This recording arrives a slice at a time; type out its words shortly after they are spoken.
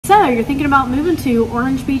So you're thinking about moving to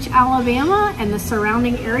Orange Beach, Alabama and the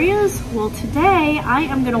surrounding areas? Well, today I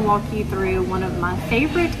am going to walk you through one of my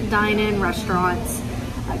favorite dine-in restaurants.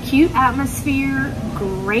 A cute atmosphere,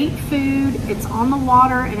 great food, it's on the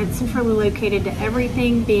water, and it's centrally located to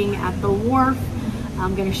everything, being at the Wharf.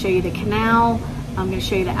 I'm going to show you the canal. I'm going to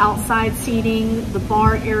show you the outside seating, the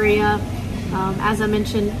bar area. As I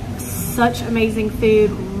mentioned, such amazing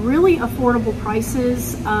food, really affordable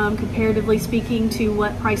prices, comparatively speaking to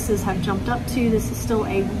what prices have jumped up to. This is still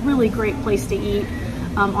a really great place to eat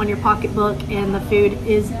on your pocketbook, and the food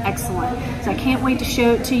is excellent. So I can't wait to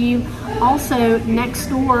show it to you. Also, next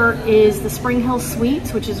door is the Spring Hill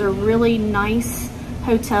Suites, which is a really nice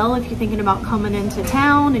hotel if you're thinking about coming into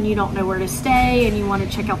town and you don't know where to stay and you want to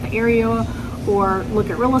check out the area or look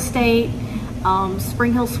at real estate.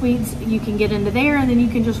 Spring Hill Suites, you can get into there, and then you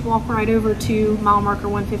can just walk right over to mile marker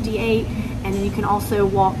 158, and then you can also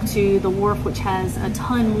walk to the Wharf, which has a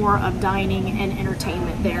ton more of dining and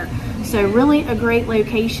entertainment there. So really a great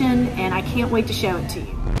location, and I can't wait to show it to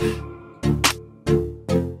you.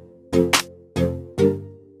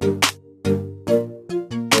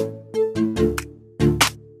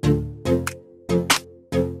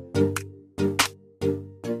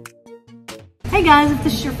 Hey guys, if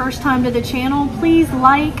this is your first time to the channel, please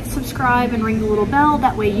like, subscribe, and ring the little bell.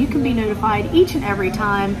 That way you can be notified each and every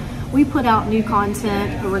time we put out new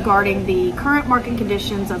content regarding the current market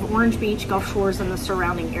conditions of Orange Beach, Gulf Shores, and the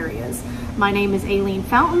surrounding areas. My name is Aileen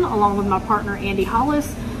Fountain, along with my partner Andy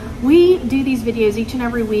Hollis. We do these videos each and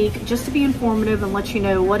every week just to be informative and let you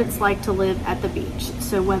know what it's like to live at the beach.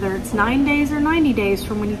 So whether it's 9 days or 90 days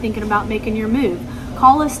from when you're thinking about making your move,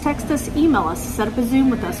 call us, text us, email us, set up a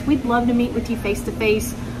Zoom with us. We'd love to meet with you face to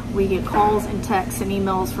face. We get calls and texts and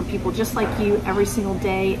emails from people just like you every single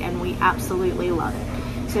day, and we absolutely love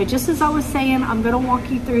it. So just as I was saying, I'm gonna walk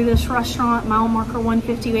you through this restaurant, mile marker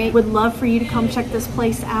 158. Would love for you to come check this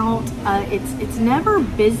place out. It's never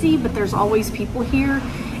busy, but there's always people here.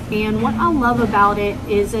 And what I love about it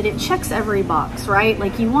is that it checks every box, right?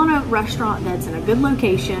 Like, you want a restaurant that's in a good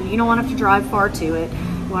location. You don't want to have to drive far to it.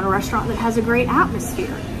 You want a restaurant that has a great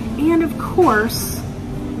atmosphere. And of course,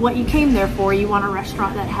 what you came there for, you want a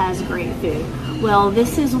restaurant that has great food. Well,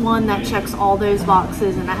 this is one that checks all those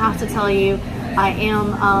boxes, and I have to tell you, I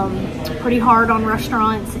am pretty hard on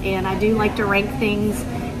restaurants, and I do like to rank things.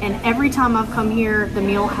 And every time I've come here, the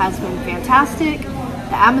meal has been fantastic.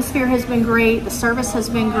 The atmosphere has been great, the service has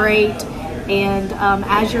been great, and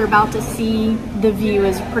as you're about to see, the view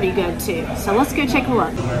is pretty good too. So let's go take a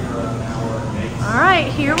look. All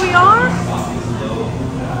right, here we are.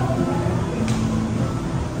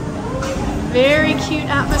 Very cute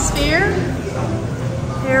atmosphere.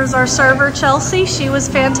 Here's our server, Chelsea. She was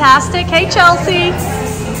fantastic. Hey, Chelsea.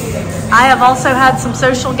 I have also had some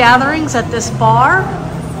social gatherings at this bar.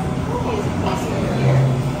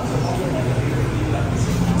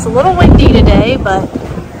 It's a little windy today, but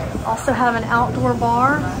also have an outdoor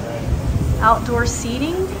bar, outdoor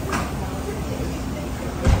seating.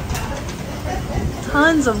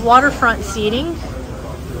 Tons of waterfront seating.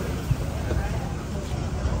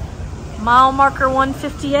 Mile marker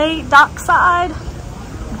 158, dockside,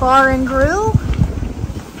 bar and grill.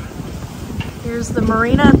 Here's the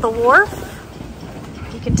marina at the Wharf.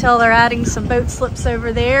 You can tell they're adding some boat slips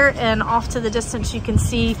over there, and off to the distance you can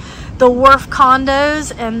see the Wharf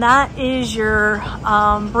condos, and that is your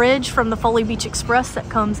bridge from the Foley Beach Express that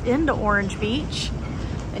comes into Orange Beach.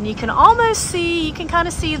 And you can almost see, you can kind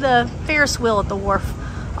of see the Ferris wheel at the Wharf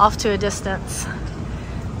off to a distance.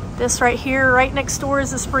 This right here, right next door,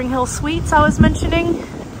 is the Spring Hill Suites I was mentioning.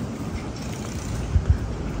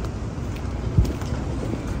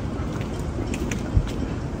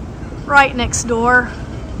 Right next door.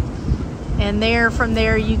 And there, from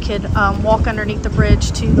there, you could walk underneath the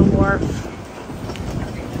bridge to the Wharf.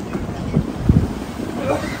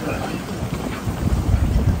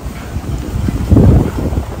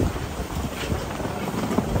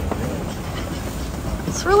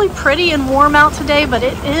 It's really pretty and warm out today, but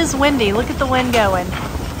it is windy. Look at the wind going.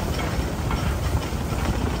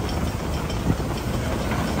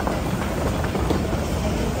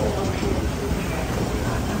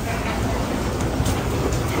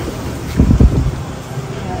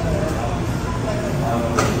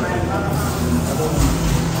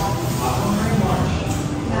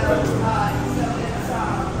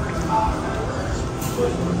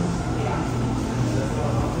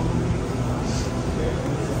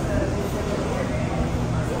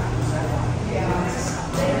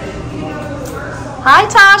 Hi,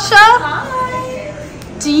 Tasha.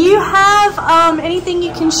 Hi. Do you have anything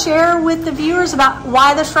you can share with the viewers about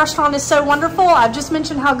why this restaurant is so wonderful? I've just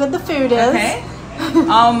mentioned how good the food is. Okay.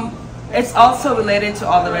 It's also related to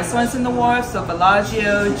all the restaurants in the Wharf, so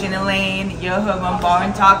Bellagio, Gin and Lane, Yoho Bar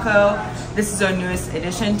and Taco. This is our newest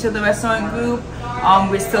addition to the restaurant group.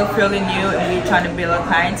 We're still fairly new and we're trying to build a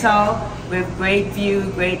clientele. We have great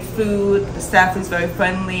view, great food. The staff is very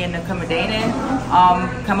friendly and accommodating.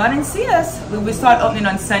 Come out and see us. We start opening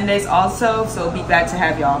on Sundays also, so we'll be glad to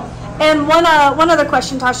have y'all. And one other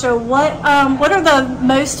question, Tasha. What are the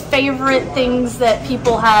most favorite things that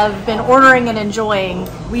people have been ordering and enjoying?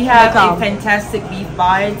 We have a fantastic beef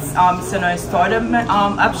bites. It's in our starter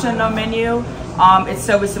option on our menu. It's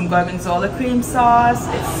served with some gorgonzola cream sauce.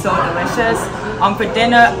 It's so delicious. For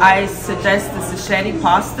dinner, I suggest the sashimi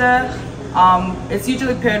pasta. It's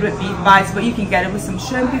usually paired with beef bites, but you can get it with some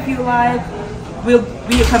shrimp if you like. We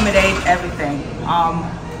accommodate everything.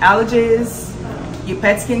 Allergies. Your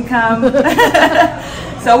pets can come.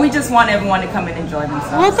 So we just want everyone to come and enjoy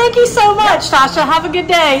themselves. Well, thank you so much, Tasha. Have a good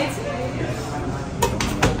day.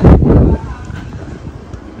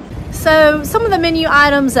 So some of the menu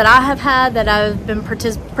items that I have had that have been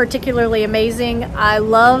particularly amazing. I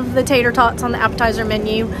love the tater tots on the appetizer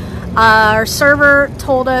menu. Our server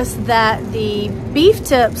told us that the beef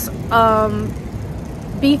tips,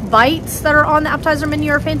 beef bites that are on the appetizer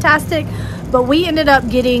menu are fantastic. But we ended up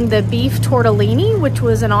getting the beef tortellini, which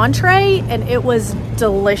was an entree, and it was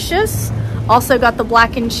delicious. Also got the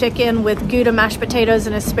blackened chicken with Gouda mashed potatoes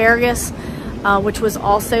and asparagus, which was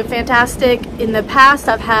also fantastic. In the past,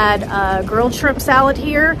 I've had grilled shrimp salad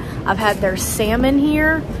here. I've had their salmon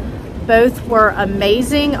here. Both were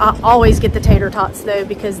amazing. I always get the tater tots though,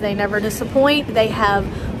 because they never disappoint. They have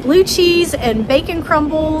blue cheese and bacon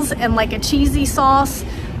crumbles and like a cheesy sauce.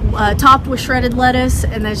 Topped with shredded lettuce,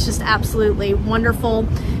 and that's just absolutely wonderful.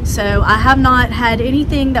 So I have not had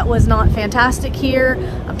anything that was not fantastic here.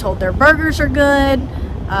 I'm told their burgers are good.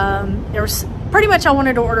 There was pretty much, I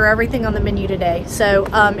wanted to order everything on the menu today. So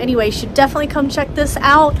anyway, you should definitely come check this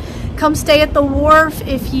out. Come stay at the Wharf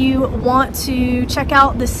if you want to check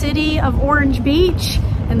out the city of Orange Beach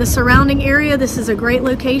and the surrounding area. This is a great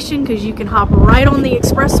location because you can hop right on the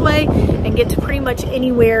expressway and get to pretty much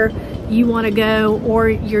anywhere you want to go, or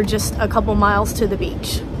you're just a couple miles to the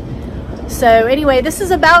beach. So anyway, this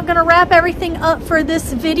is about going to wrap everything up for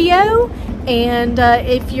this video. And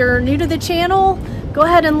if you're new to the channel, go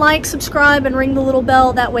ahead and like, subscribe, and ring the little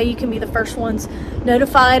bell. That way you can be the first ones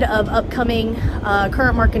notified of upcoming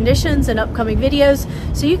current market conditions and upcoming videos,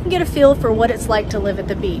 so you can get a feel for what it's like to live at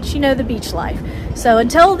the beach. You know, the beach life. So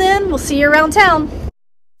until then, we'll see you around town.